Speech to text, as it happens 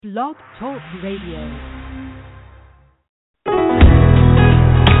Blog Talk Radio.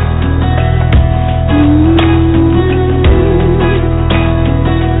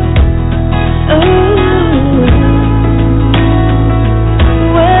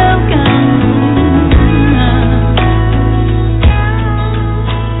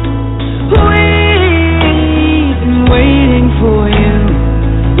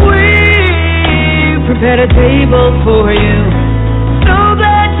 Prepared a table for you. So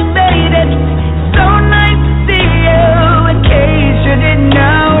glad you made it. So nice to see you. In case you didn't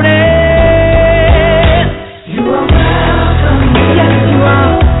notice, you are welcome. Yes, you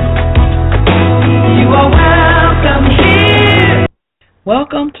are. You are welcome here.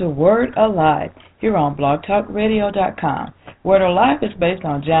 Welcome to Word Alive here on blogtalkradio.com. Word Alive is based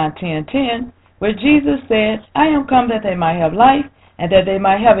on John 10:10, where Jesus said, "I am come that they might have life and that they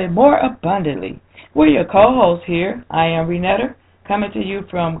might have it more abundantly." We're your co-hosts here. I am Renetta, coming to you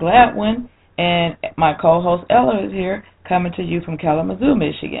from Gladwin, and my co-host Ella is here, coming to you from Kalamazoo,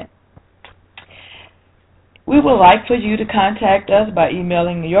 Michigan. We would like for you to contact us by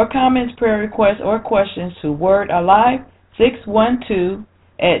emailing your comments, prayer requests, or questions to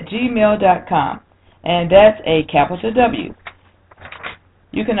wordalive612@gmail.com, and that's a capital W.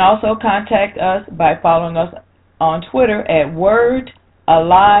 You can also contact us by following us on Twitter at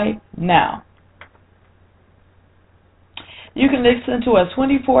WordAliveNow. You can listen to us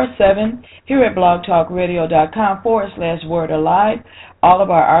 24/7 here at blogtalkradio.com/wordalive. All of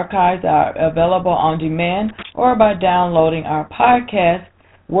our archives are available on demand or by downloading our podcast,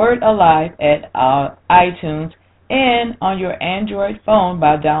 Word Alive, at iTunes, and on your Android phone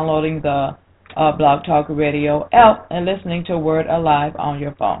by downloading the Blog Talk Radio app and listening to Word Alive on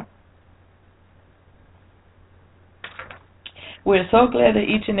your phone. We're so glad that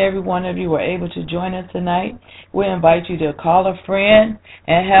each and every one of you were able to join us tonight. We invite you to call a friend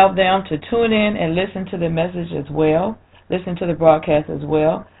and have them to tune in and listen to the message as well, listen to the broadcast as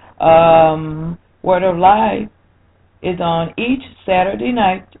well. Word of Live is on each Saturday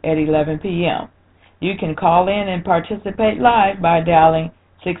night at 11 p.m. You can call in and participate live by dialing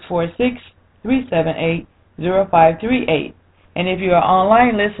 646-378-0538. And if you are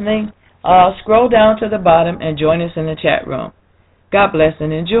online listening, scroll down to the bottom and join us in the chat room. God bless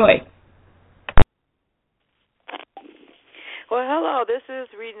and enjoy. Well, hello, this is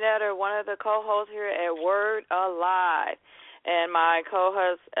Renetta, one of the co-hosts here at Word Alive. And my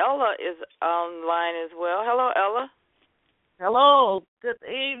co-host Ella is online as well. Hello, Ella. Hello. Good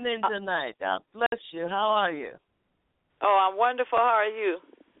evening tonight. God bless you. How are you? Oh, I'm wonderful. How are you?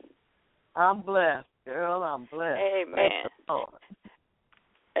 I'm blessed, girl. I'm blessed. Amen.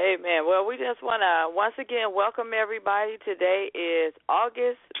 Amen. Well, we just want to once again welcome everybody. Today is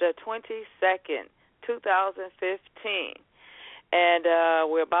August the 22nd, 2015. And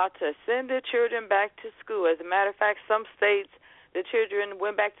we're about to send the children back to school. As a matter of fact, some states, the children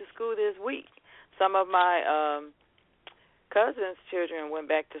went back to school this week. Some of my cousins' children went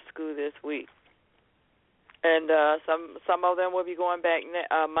back to school this week. And some of them will be going back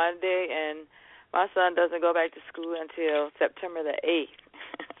Monday, and my son doesn't go back to school until September the 8th.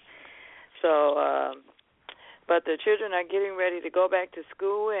 But the children are getting ready to go back to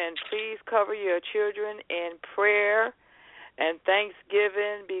school, and please cover your children in prayer and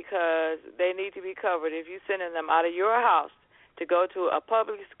thanksgiving because they need to be covered. If you're sending them out of your house to go to a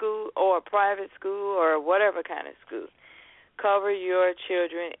public school or a private school or whatever kind of school, cover your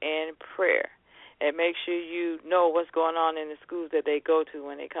children in prayer and make sure you know what's going on in the schools that they go to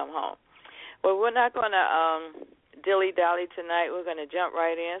when they come home. Well, we're not going to dilly-dally tonight. We're going to jump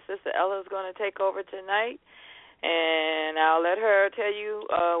right in. Sister Ella's going to take over tonight, and I'll let her tell you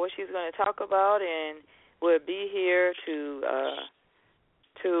what she's going to talk about, and we'll be here to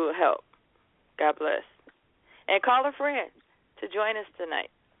help. God bless. And call a friend to join us tonight.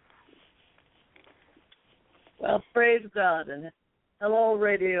 Well, praise God, and hello,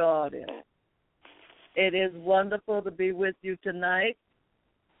 radio audience. It is wonderful to be with you tonight,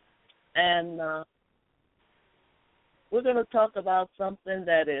 and we're going to talk about something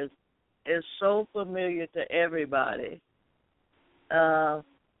that is so familiar to everybody. The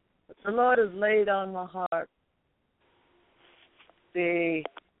Lord has laid on my heart the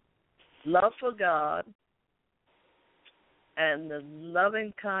love for God and the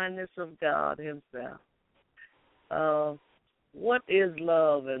loving kindness of God himself. What is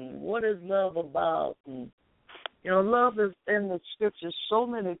love and what is love about? And, love is in the scriptures so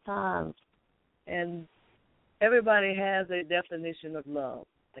many times, and everybody has a definition of love.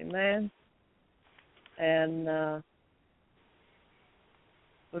 Amen? And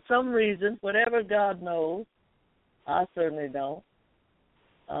for some reason, whatever God knows, I certainly don't,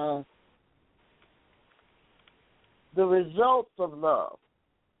 the results of love.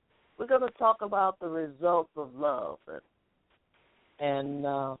 We're going to talk about the results of love, and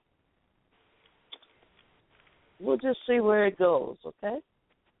we'll just see where it goes, okay?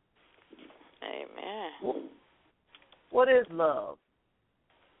 Amen. What is love?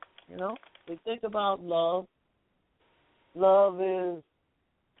 You know, we think about love. Love is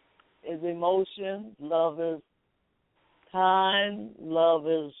emotion. Love is kind. Love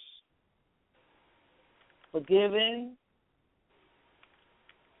is forgiving.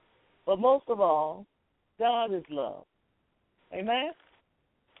 But most of all, God is love. Amen?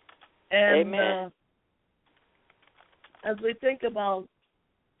 And Amen. As we think about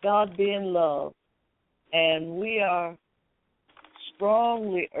God being love, and we are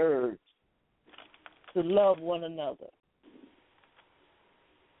strongly urged to love one another.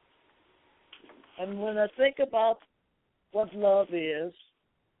 And when I think about what love is,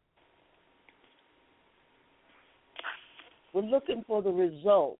 we're looking for the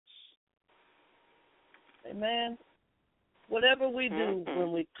results. Amen? Whatever we do,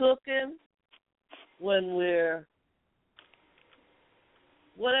 when we're cooking, when we're,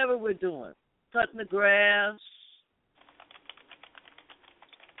 whatever we're doing, cutting the grass,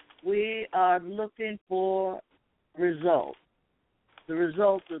 we are looking for results. The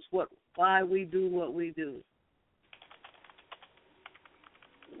result is why we do what we do.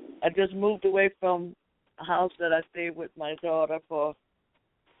 I just moved away from a house that I stayed with my daughter for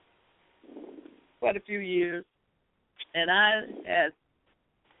quite a few years, and I had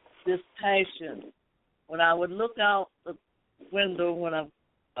this passion. When I would look out the window when I'm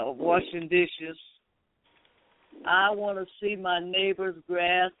washing dishes, I want to see my neighbor's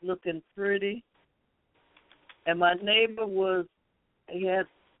grass looking pretty. And my neighbor he had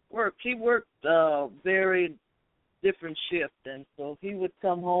work. He worked very different shift, and so he would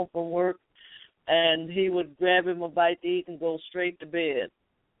come home from work, and he would grab him a bite to eat and go straight to bed.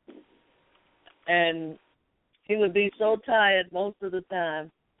 And he would be so tired most of the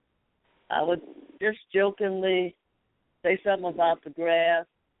time, I would just jokingly say something about the grass.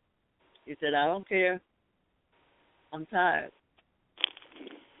 He said, I don't care. I'm tired.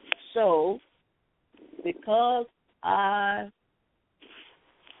 So, because I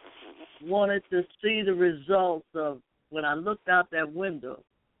wanted to see the results of when I looked out that window,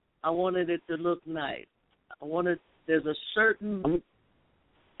 I wanted it to look nice. There's a certain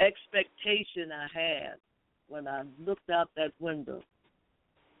expectation I had when I looked out that window.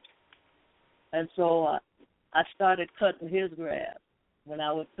 And so I started cutting his grass. When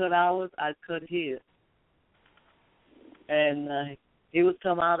I would cut ours, I'd cut his. And he would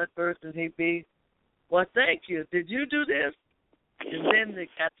come out at first and he'd be, well, thank you. Did you do this? And then it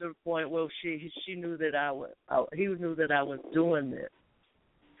got to the point where she knew that he knew that I was doing this.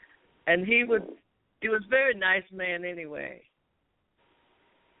 And he was a very nice man anyway.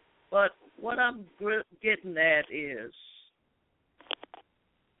 But what I'm getting at is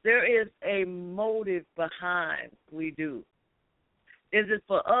there is a motive behind we do. Is it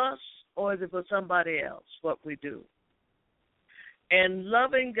for us or is it for somebody else, what we do? And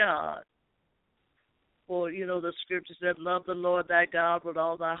loving God, for, the scripture said, love the Lord thy God with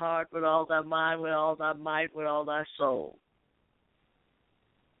all thy heart, with all thy mind, with all thy might, with all thy soul.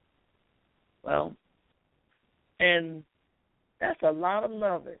 Well, and that's a lot of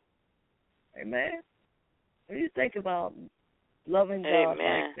loving. Amen? When you think about loving God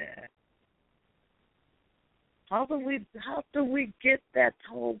like that, how do we get that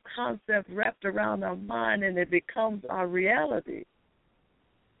whole concept wrapped around our mind and it becomes our reality?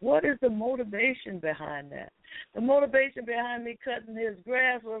 What is the motivation behind that? The motivation behind me cutting his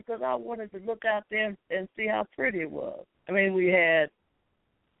grass was because I wanted to look out there and see how pretty it was. I mean, we had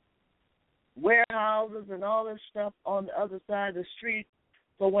warehouses and all this stuff on the other side of the street.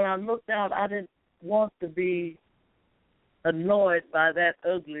 So when I looked out, I didn't want to be annoyed by that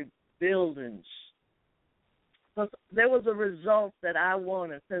ugly buildings. Because there was a result that I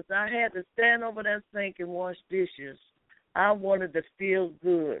wanted. Since I had to stand over that sink and wash dishes, I wanted to feel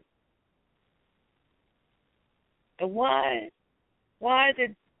good. And why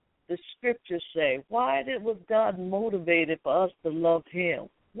did the scripture say? Was God motivated for us to love him?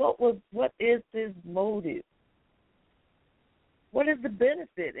 What is his motive? What is the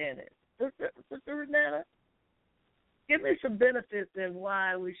benefit in it? Sister Renata, give me some benefits in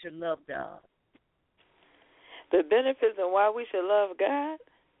why we should love God. The benefits and why we should love God?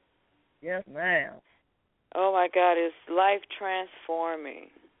 Yes, ma'am. Oh, my God, it's life-transforming,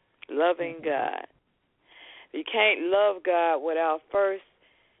 loving God. You can't love God without first,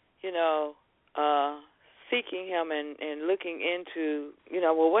 seeking Him and looking into,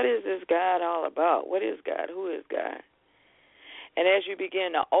 well, what is this God all about? What is God? Who is God? And as you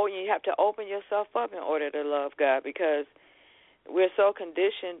begin to, you have to open yourself up in order to love God, because we're so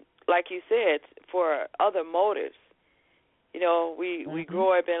conditioned, like you said, for other motives. We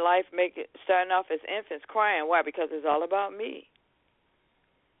grow up in life starting off as infants crying. Why? Because it's all about me.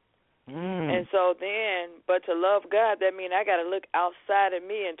 And so but to love God, that means I got to look outside of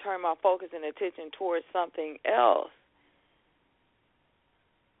me and turn my focus and attention towards something else.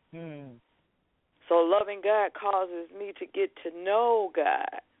 So loving God causes me to get to know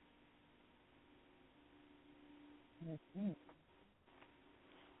God.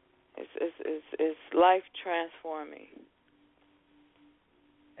 It's life transforming.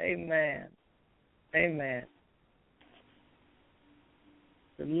 Amen. Amen.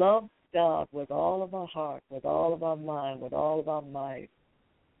 To love God with all of our heart, with all of our mind, with all of our might,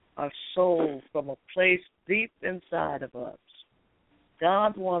 our soul, from a place deep inside of us.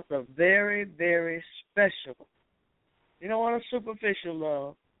 God wants a very, very special. You don't want a superficial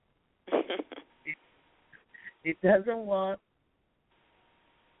love. He doesn't want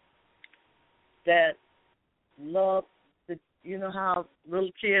that love that, you know how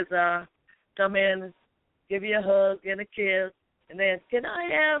little kids are, come in, give you a hug and a kiss, and then, can I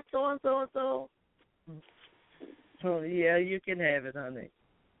have so-and-so? Oh, yeah, you can have it, honey.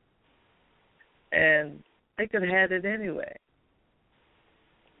 And they could have had it anyway.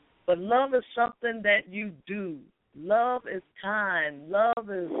 But love is something that you do. Love is kind. Love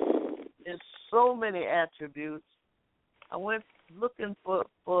is so many attributes. I went looking for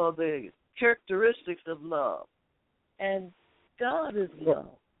the characteristics of love. And God is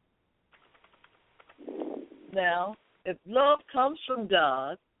love. Now, if love comes from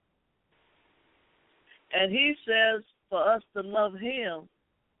God, and He says for us to love Him,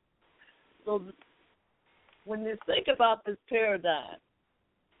 so when you think about this paradigm,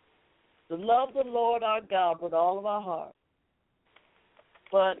 to love the Lord our God with all of our heart,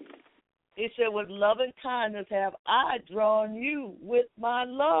 but He said, with loving kindness have I drawn you. With my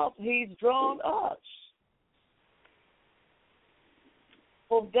love, He's drawn us.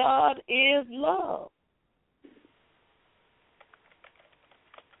 For God is love.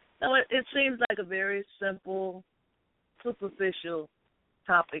 Now, it seems like a very simple, superficial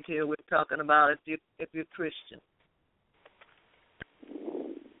topic here we're talking about if you're Christian.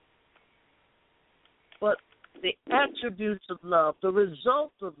 But the attributes of love, the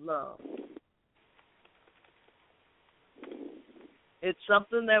result of love, it's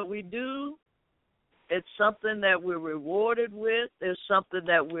something that we do. It's something that we're rewarded with. It's something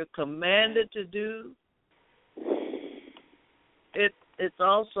that we're commanded to do. It's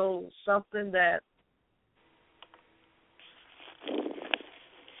also something that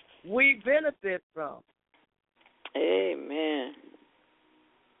we benefit from. Amen.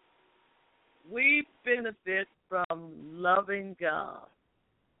 We benefit from loving God.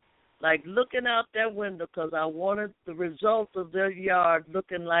 Like looking out that window because I wanted the result of their yard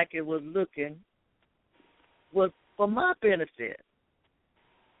looking like it was looking was for my benefit.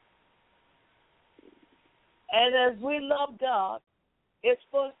 And as we love God, it's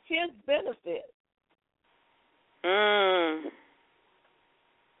for His benefit.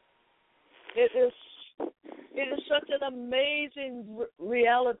 It is such an amazing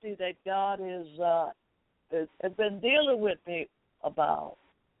reality that God has been dealing with me about.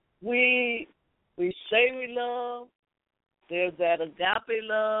 We say we love. There's that agape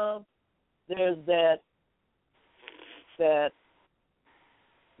love. There's that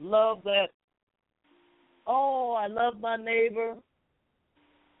love that, oh, I love my neighbor.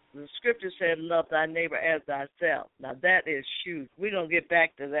 The scripture said, love thy neighbor as thyself. Now, that is huge. We're going to get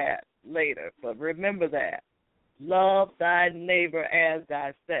back to that later, but remember that. Love thy neighbor as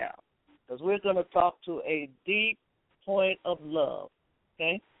thyself, because we're going to talk to a deep point of love,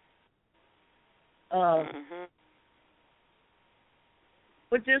 okay?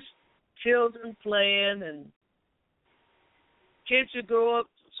 But just children playing and kids you grow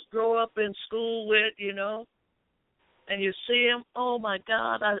up in school with, you know, and you see them, oh, my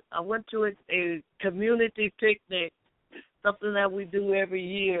God, I went to a community picnic, something that we do every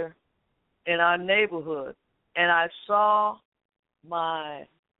year in our neighborhood, and I saw my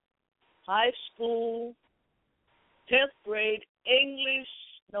high school 10th grade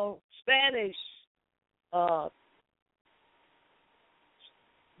Spanish.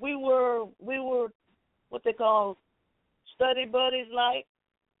 We were what they call study buddies, like.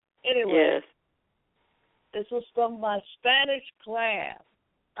 Anyway, yes. This was from my Spanish class.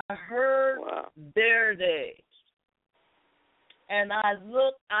 I heard their days. And I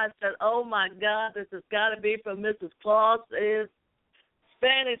looked, I said, oh, my God, this has got to be from Mrs. Claus's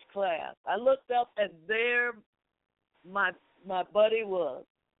Spanish class. I looked up and there my buddy was.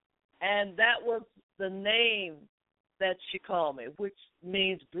 And that was the name that she called me, which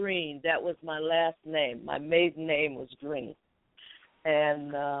means Green. That was my last name. My maiden name was Green.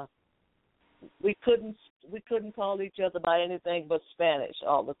 And we couldn't call each other by anything but Spanish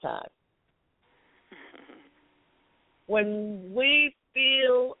all the time. When we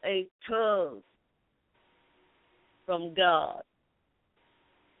feel a tug from God,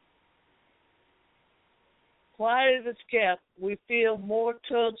 quiet as kept, we feel more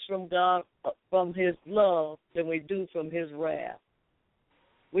tugs from God, from His love, than we do from His wrath.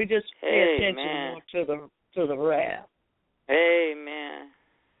 We just pay attention more to the wrath. Amen.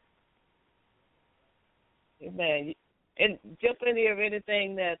 Amen. And jump in here of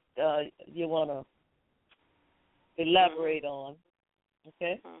anything that you want to elaborate on.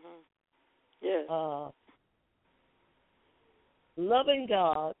 Okay? Yes. Loving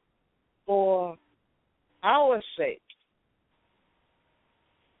God for our sake.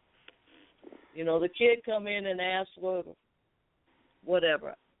 You know, the kid come in and ask for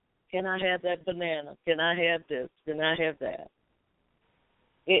whatever. Can I have that banana? Can I have this? Can I have that?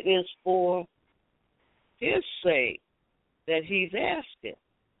 It is for His sake that he's asking.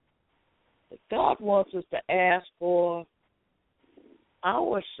 But God wants us to ask for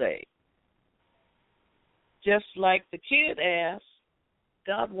our sake. Just like the kid asked,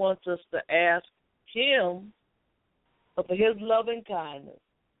 God wants us to ask Him for His loving kindness.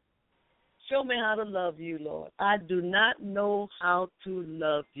 Show me how to love you, Lord. I do not know how to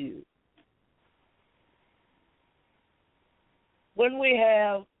love you. When we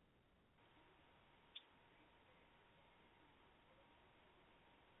have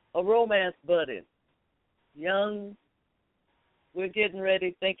a romance buddy, young, we're getting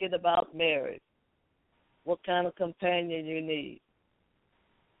ready thinking about marriage, what kind of companion you need.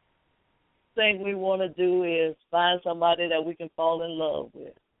 Thing we want to do is find somebody that we can fall in love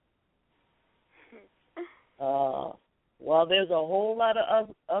with. While there's a whole lot of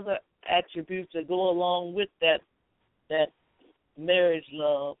other attributes that go along with that marriage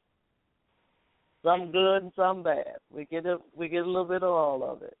love, some good and some bad. We get a little bit of all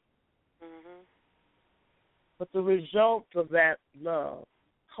of it. Mm-hmm. But the result of that love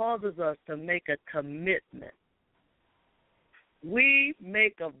causes us to make a commitment. We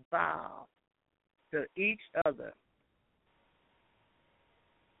make a vow to each other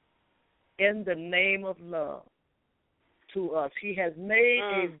in the name of love to us. He has made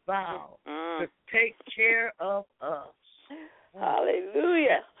a vow to take care of us.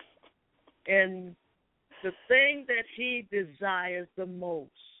 Hallelujah. And the thing that He desires the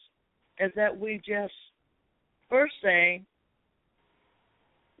most is that we just, first thing,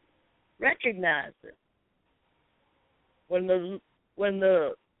 recognize it. When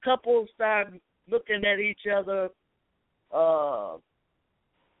the couples start looking at each other,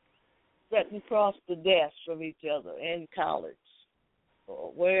 sitting across the desk from each other in college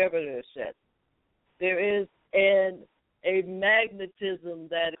or wherever they're set, there is a magnetism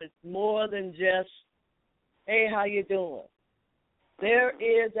that is more than just, hey, how you doing? There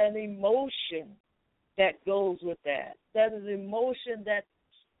is an emotion that goes with that. That is emotion that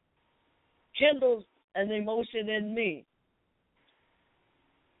kindles an emotion in me.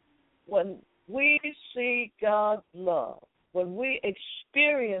 When we see God's love, when we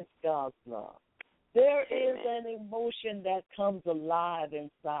experience God's love, there is an emotion that comes alive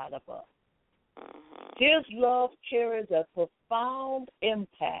inside of us. His love carries a profound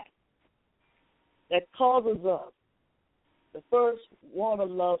impact that causes us to first want to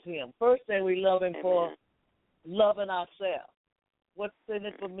love Him. First thing, we love Him for loving ourselves. What's in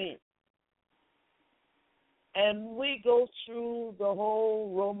it for me? And we go through the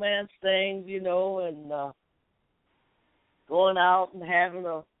whole romance thing, you know, and going out and having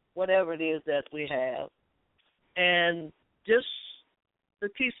whatever it is that we have, and just to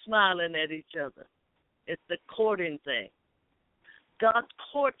keep smiling at each other. It's the courting thing. God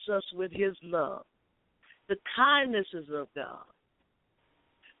courts us with His love, the kindnesses of God.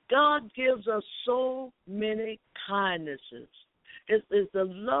 God gives us so many kindnesses. It is the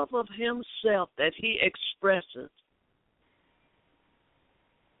love of Himself that He expresses.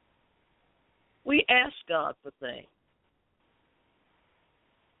 We ask God for things.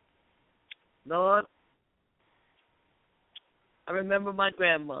 Lord, I remember my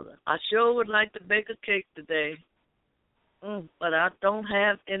grandmother. I sure would like to bake a cake today, but I don't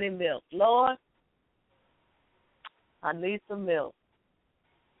have any milk. Lord, I need some milk.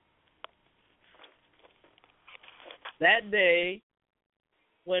 that day,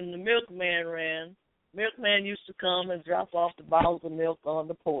 when the milkman used to come and drop off the bottles of milk on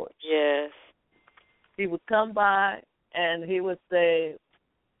the porch. Yes. He would come by and he would say,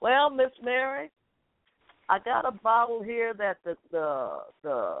 "Well, Miss Mary, I got a bottle here that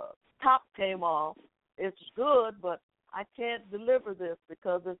the top came off. It's good, but I can't deliver this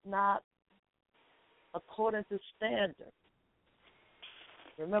because it's not according to standard."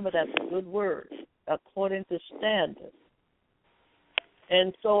 Remember, that's a good word, according to standard.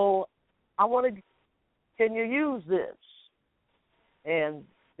 And so I want to, can you use this? And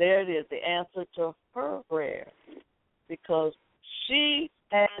there it is, the answer to her prayer, because she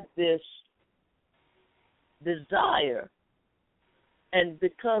had this desire, and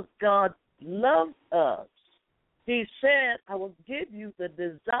because God loves us, He said, "I will give you the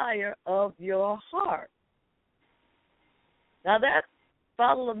desire of your heart." Now that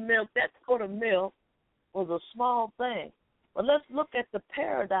bottle of milk, that quart of milk, was a small thing. But let's look at the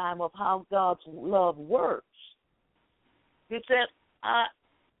paradigm of how God's love works. He said, "I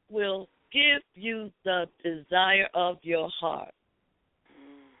will give you the desire of your heart."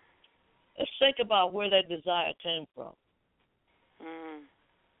 Let's think about where that desire came from.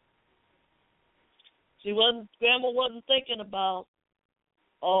 Grandma wasn't thinking about,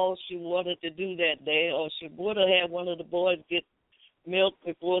 she wanted to do that day, or she would have had one of the boys get milk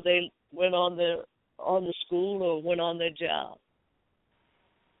before they went on the school or went on their job.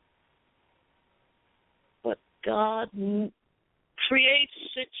 But God creates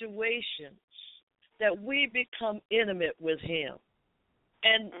situations that we become intimate with Him,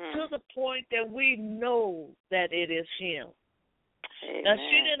 and to the point that we know that it is Him. Amen. Now,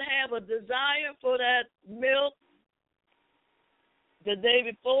 she didn't have a desire for that milk the day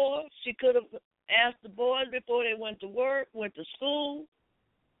before. She could have asked the boys before they went to work, went to school.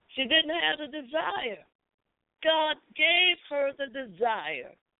 She didn't have the desire. God gave her the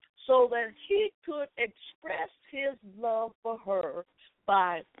desire so that He could express His love for her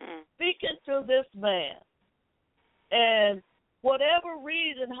by speaking to this man. And whatever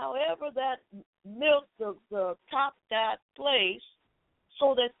reason, however that milk, the top got placed,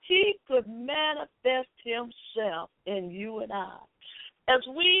 so that He could manifest Himself in you and I. As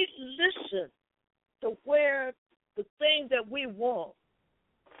we listen to where the things that we want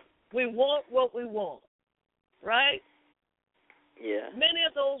what we want, right? Yeah. Many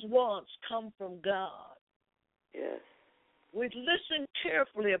of those wants come from God. Yes. We listen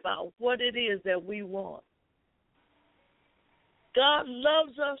carefully about what it is that we want. God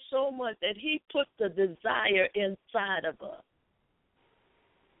loves us so much that He put the desire inside of us.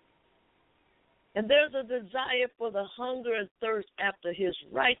 And there's a desire for the hunger and thirst after His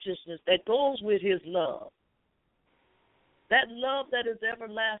righteousness that goes with His love. That love that is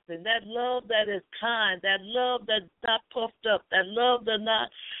everlasting, that love that is kind, that love that's not puffed up, that love that not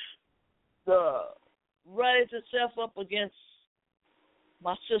raise itself up against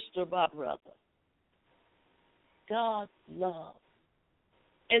my sister, my brother. God's love.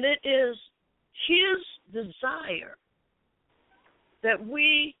 And it is His desire that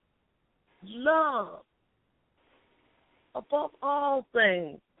we love above all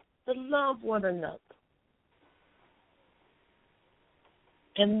things, to love one another.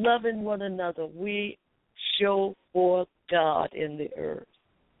 And loving one another, we show forth God in the earth.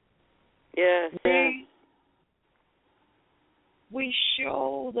 Yes. We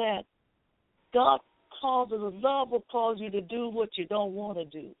show that God causes us. Love will cause you to do what you don't want to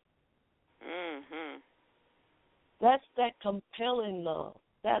do. Mm-hmm. That's that compelling love.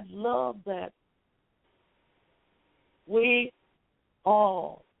 That love that we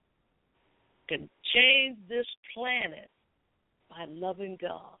all can change this planet by loving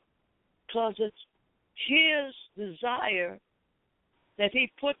God. Because it's His desire that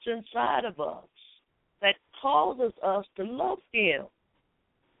He puts inside of us that causes us to love Him.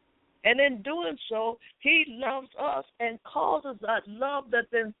 And in doing so, He loves us and causes that love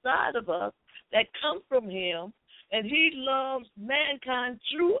that's inside of us that comes from Him, and He loves mankind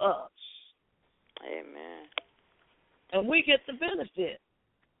through us. Amen. And we get the benefit.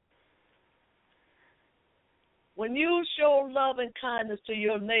 When you show love and kindness to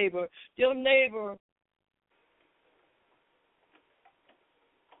your neighbor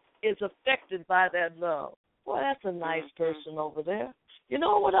is affected by that love. Boy, that's a nice person over there. You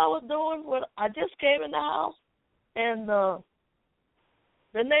know what I was doing? I just came in the house, and the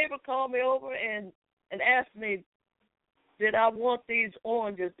neighbor called me over and asked me, did I want these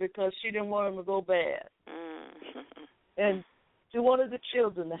oranges because she didn't want them to go bad. And she wanted the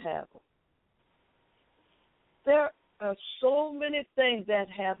children to have them. are so many things that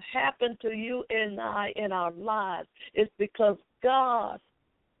have happened to you and I in our lives. It's because God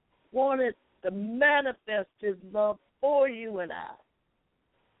wanted to manifest his love for you and I.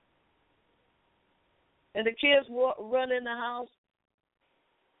 And the kids run in the house,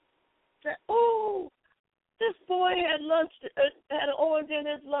 say, "Oh, this boy had lunch, had an orange in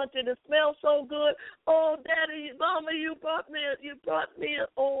his lunch, and it smells so good. Oh, Daddy, Mama, you brought me an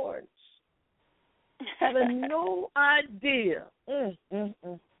orange." Having no idea.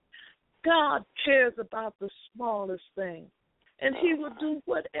 God cares about the smallest thing, and he will do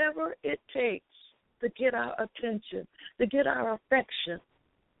whatever it takes to get our attention, to get our affection.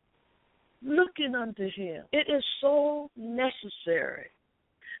 Looking unto him. It is so necessary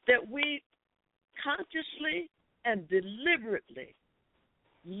that we consciously and deliberately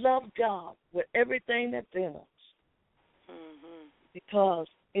love God with everything that's in us. Because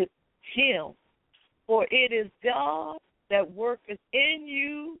it's him. For it is God that worketh in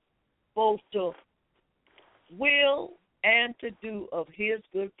you both to will and to do of his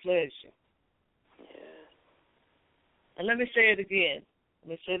good pleasure. Yes. And let me say it again. Let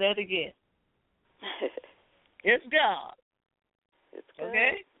me say that again. It's God. It's God.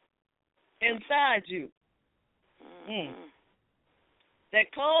 Okay? Inside you.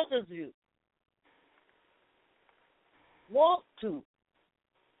 That causes you want to.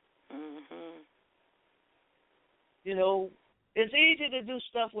 You know, it's easy to do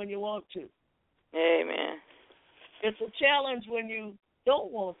stuff when you want to. Amen. It's a challenge when you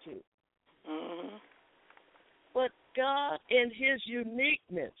don't want to. But God, in his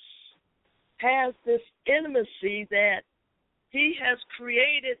uniqueness, has this intimacy that he has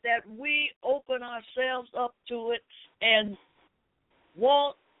created, that we open ourselves up to it and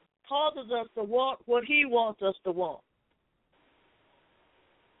causes us to want what he wants us to want.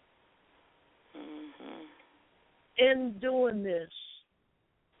 In doing this,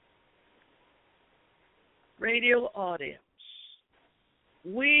 radio audience,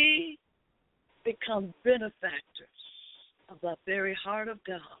 we become benefactors of the very heart of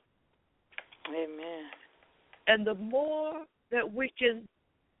God. Amen. And the more that we can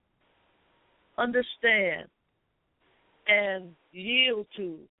understand and yield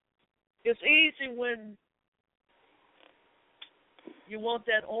to, it's easy when you want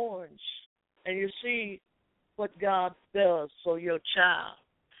that orange and you see what God does so your child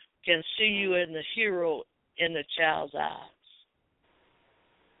can see you in the hero in the child's eyes.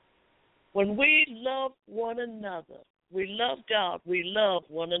 When we love one another, we love God, we love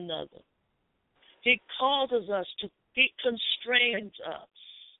one another. He causes us to, he constrains us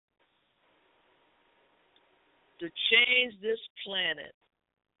to change this planet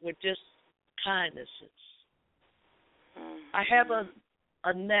with just kindnesses. I have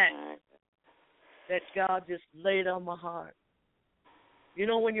a knack that God just laid on my heart. You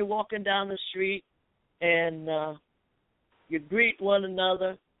know, when you're walking down the street and you greet one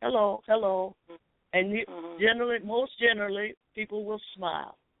another, hello, hello, and you most generally, people will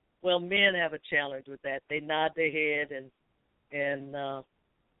smile. Well, men have a challenge with that. They nod their head and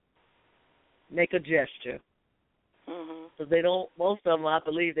make a gesture. So they don't. Most of them, I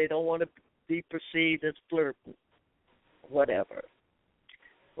believe, they don't want to be perceived as flirting, whatever.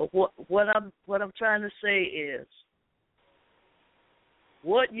 But what I'm trying to say is,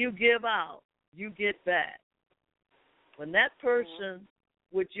 what you give out, you get back. When that person,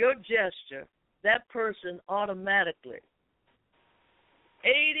 with your gesture, that person automatically,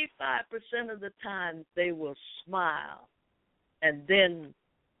 85% of the time, they will smile and then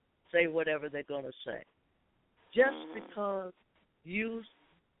say whatever they're going to say. Just because you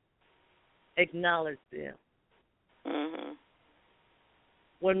acknowledge them.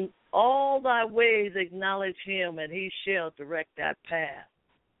 When all thy ways acknowledge him, and he shall direct thy path.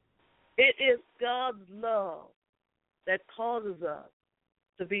 It is God's love that causes us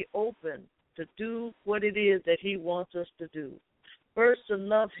to be open to do what it is that he wants us to do. First, to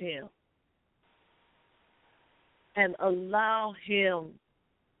love him and allow him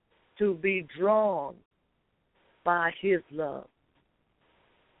to be drawn by his love.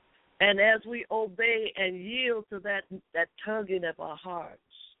 And as we obey and yield to that tugging of our hearts,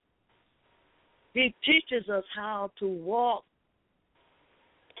 he teaches us how to walk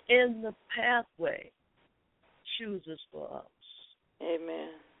in the pathway he chooses for us. Amen.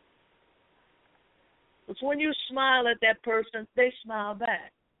 Because when you smile at that person, they smile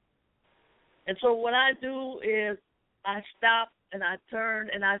back. And so what I do is I stop and I turn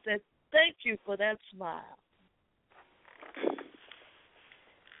and I say, thank you for that smile.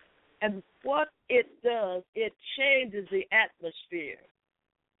 And what it does, it changes the atmosphere.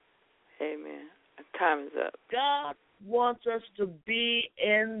 Amen. A Time is up. God wants us to be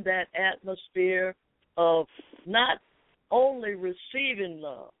in that atmosphere of not only receiving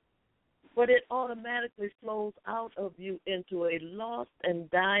love, but it automatically flows out of you into a lost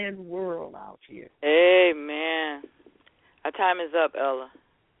and dying world out here. Amen. Our time is up, Ella.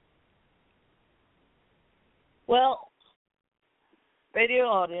 Well, radio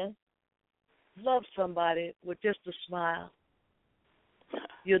audience, love somebody with just a smile.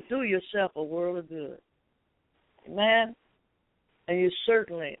 You'll do yourself a world of good. Amen? And you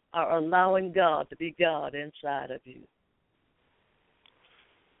certainly are allowing God to be God inside of you.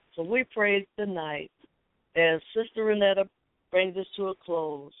 So we pray tonight, as Sister Renetta brings us to a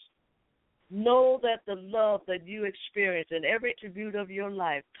close, know that the love that you experience in every attribute of your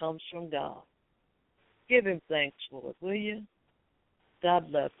life comes from God. Give him thanks for it, will you? God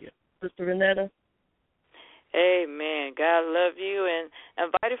love you. Sister Renetta? Amen. God love you, and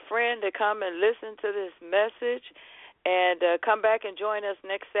invite a friend to come and listen to this message, and come back and join us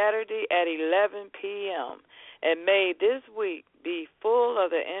next Saturday at 11 p.m. And may this week be full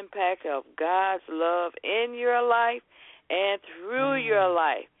of the impact of God's love in your life and through your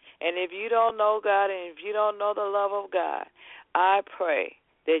life. And if you don't know God and if you don't know the love of God, I pray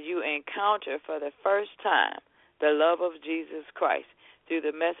that you encounter for the first time the love of Jesus Christ through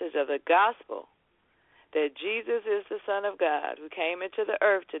the message of the gospel, that Jesus is the Son of God who came into the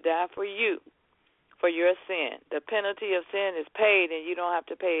earth to die for you, for your sin. The penalty of sin is paid, and you don't have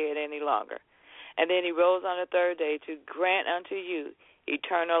to pay it any longer. And then he rose on the third day to grant unto you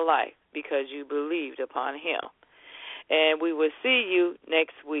eternal life because you believed upon him. And we will see you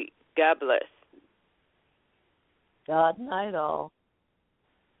next week. God bless. God night all.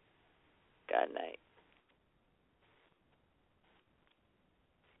 God night.